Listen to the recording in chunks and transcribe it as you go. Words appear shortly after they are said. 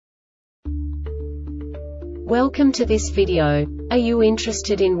Welcome to this video. Are you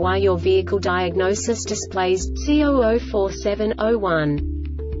interested in why your vehicle diagnosis displays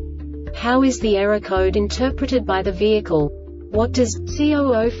C0047-01? How is the error code interpreted by the vehicle? What does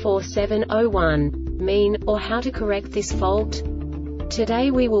C0047-01 mean, or how to correct this fault? Today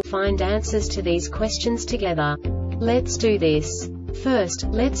we will find answers to these questions together. Let's do this. First,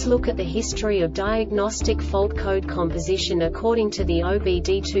 let's look at the history of diagnostic fault code composition according to the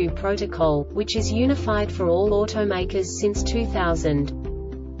OBD2 protocol, which is unified for all automakers since 2000.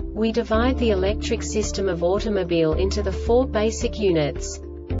 We divide the electric system of automobile into the four basic units: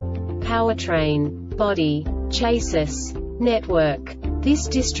 powertrain, body, chassis, network. This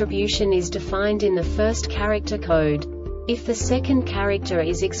distribution is defined in the first character code. If the second character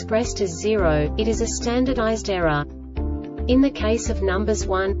is expressed as 0, it is a standardized error. In the case of numbers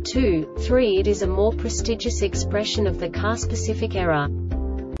 1, 2, 3, it is a more prestigious expression of the car-specific error.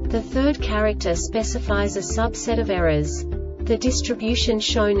 The third character specifies a subset of errors. The distribution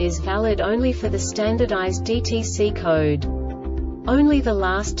shown is valid only for the standardized DTC code. Only the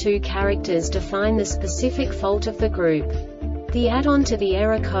last two characters define the specific fault of the group. The add-on to the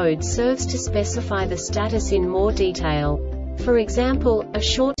error code serves to specify the status in more detail. For example, a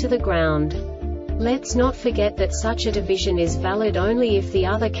short to the ground. Let's not forget that such a division is valid only if the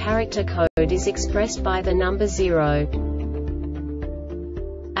other character code is expressed by the number 0.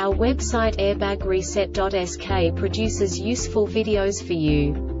 Our website airbagreset.sk produces useful videos for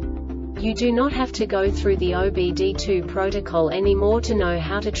you. You do not have to go through the OBD2 protocol anymore to know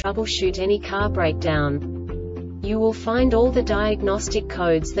how to troubleshoot any car breakdown. You will find all the diagnostic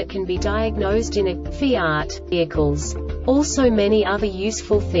codes that can be diagnosed in a Fiat vehicles. Also many other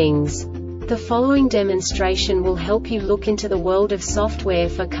useful things. The following demonstration will help you look into the world of software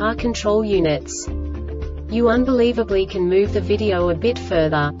for car control units. You unbelievably can move the video a bit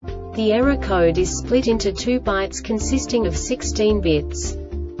further. The error code is split into 2 bytes consisting of 16 bits.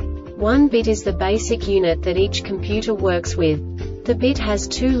 1 bit is the basic unit that each computer works with. The bit has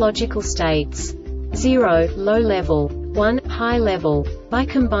 2 logical states: 0, low level, 1, high level. By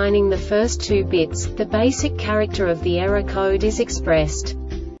combining the first 2 bits, the basic character of the error code is expressed.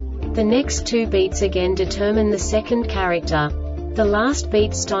 The next 2 beats again determine the second character. The last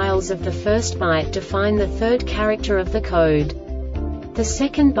beat styles of the first byte define the third character of the code. The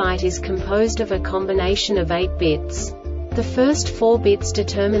second byte is composed of a combination of 8 bits. The first 4 bits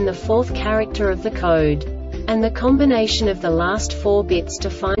determine the fourth character of the code. And the combination of the last 4 bits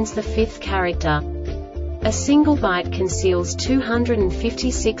defines the fifth character. A single byte conceals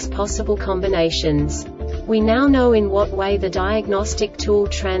 256 possible combinations. We now know in what way the diagnostic tool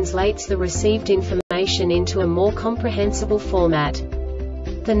translates the received information into a more comprehensible format.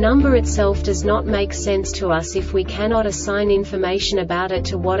 The number itself does not make sense to us if we cannot assign information about it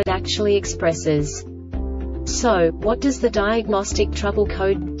to what it actually expresses. So, what does the Diagnostic Trouble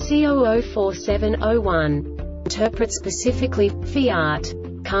Code C0047-01 interpret specifically for Fiat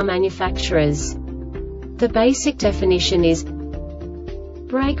car manufacturers? The basic definition is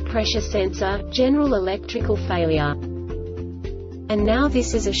brake pressure sensor, general electrical failure. And now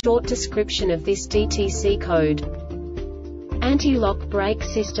this is a short description of this DTC code. Anti-lock brake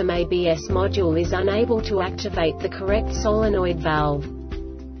system ABS module is unable to activate the correct solenoid valve.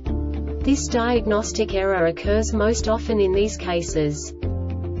 This diagnostic error occurs most often in these cases: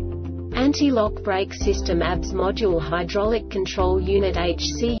 anti-lock brake system ABS module, hydraulic control unit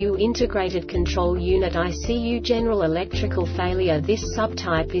HCU, integrated control unit ICU, general electrical failure. This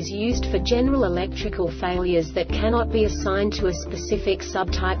subtype is used for general electrical failures that cannot be assigned to a specific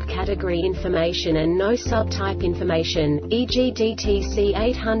subtype category information and no subtype information, e.g. DTC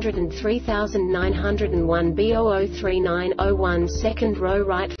 803901 B003901 second row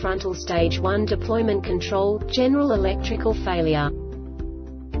right frontal stage 1 deployment control, general electrical failure.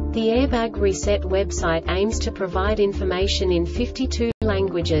 The Airbag Reset website aims to provide information in 52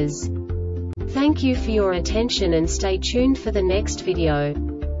 languages. Thank you for your attention and stay tuned for the next video.